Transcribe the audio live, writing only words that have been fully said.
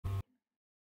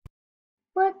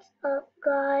What's up,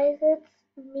 guys? It's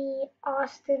me,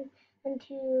 Austin, and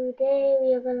today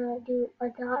we are gonna do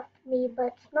Adopt Me,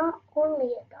 but it's not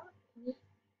only Adopt Me,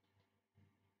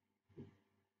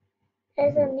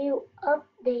 there's a new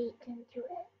update into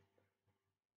it.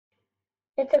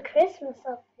 It's a Christmas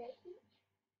update.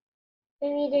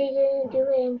 Maybe they didn't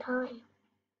do it in time.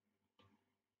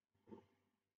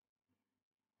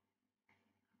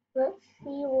 Let's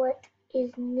see what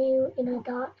is new in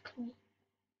Adopt Me.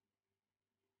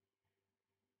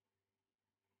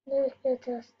 This is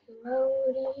just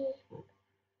loading.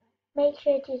 Make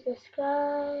sure to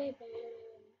subscribe and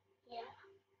yeah,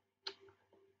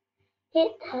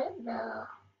 hit that bell.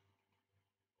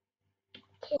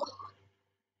 Okay,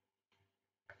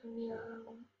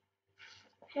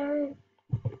 parent.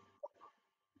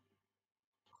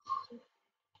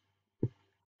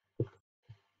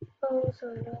 Those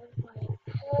are my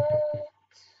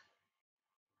pets.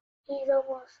 He's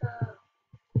almost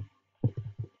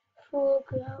full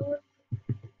grown.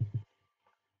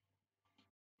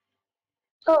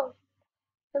 Oh,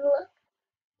 and look,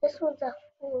 this one's a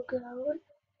full grown,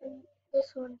 and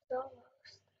this one's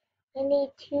almost. I need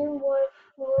two more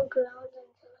full growns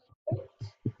until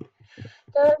I get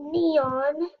the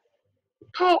neon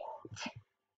pet.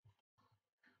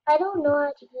 I don't know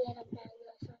how to get a mega,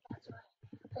 so that's why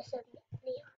I said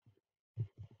neon.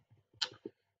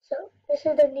 So this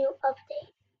is the new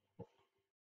update.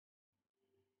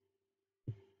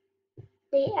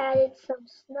 They added some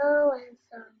snow and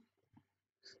some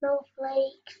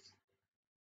snowflakes.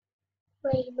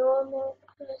 Like normal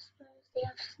Christmas, they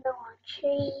have snow on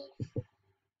trees,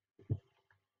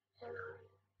 and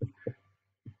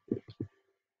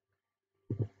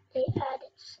they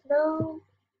added snow,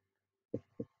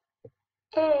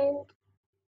 and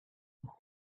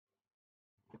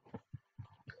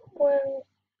when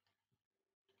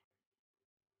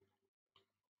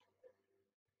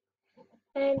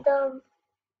and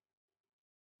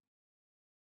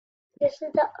this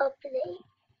is the update.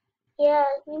 Yeah,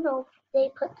 they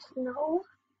put snow.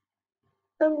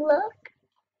 And look,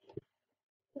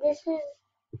 this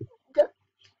is the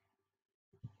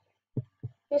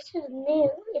this is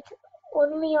new. It's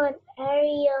only on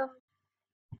every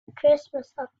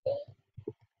Christmas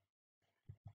update.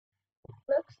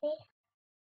 Look, see,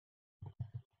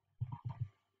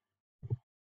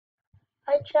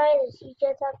 I try this. You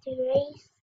just have to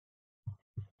race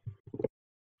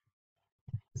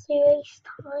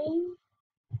time.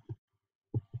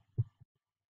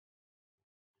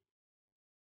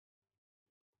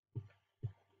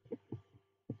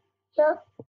 Yep,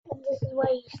 and this is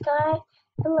where you start.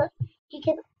 And look, you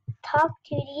can talk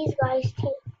to these guys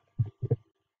too.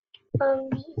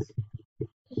 These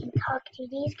you can talk to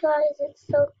these guys. It's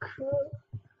so cool.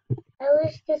 I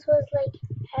wish this was like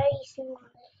every single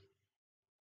day.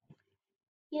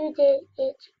 You did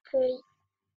it great.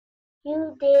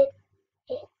 You did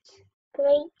it.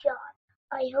 Great job.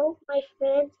 I hope my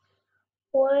friends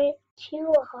weren't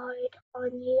too hard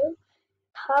on you.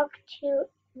 Talk to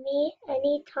me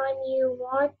anytime you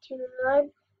want to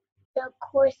run the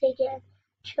course again.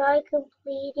 Try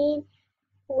completing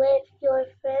with your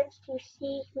friends to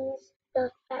see who's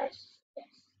the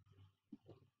fastest.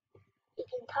 You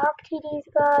can talk to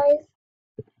these guys.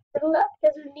 And look,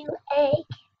 there's a new egg.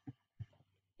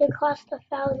 It costs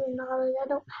 $1,000. I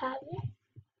don't have it.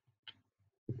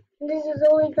 And this is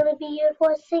only gonna be here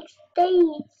for 6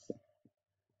 days.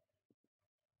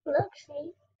 Look,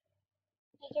 see,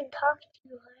 you can talk to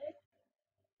her.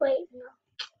 Wait, no,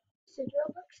 this is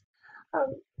Roblox.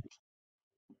 Um,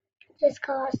 this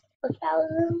costs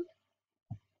 1,000.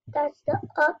 That's the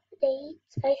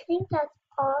updates. I think that's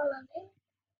all of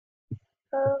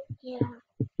it. Yeah.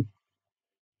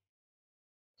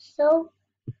 So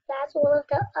that's all of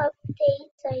the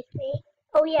updates, I think.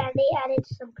 Oh yeah, they added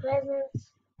some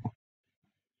presents.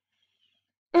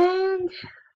 And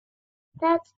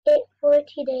that's it for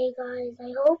today, guys.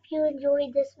 I hope you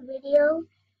enjoyed this video,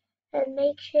 and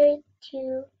make sure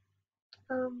to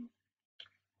um,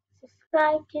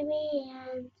 subscribe to me,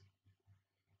 and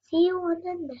see you on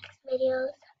the next videos.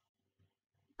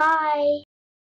 Bye!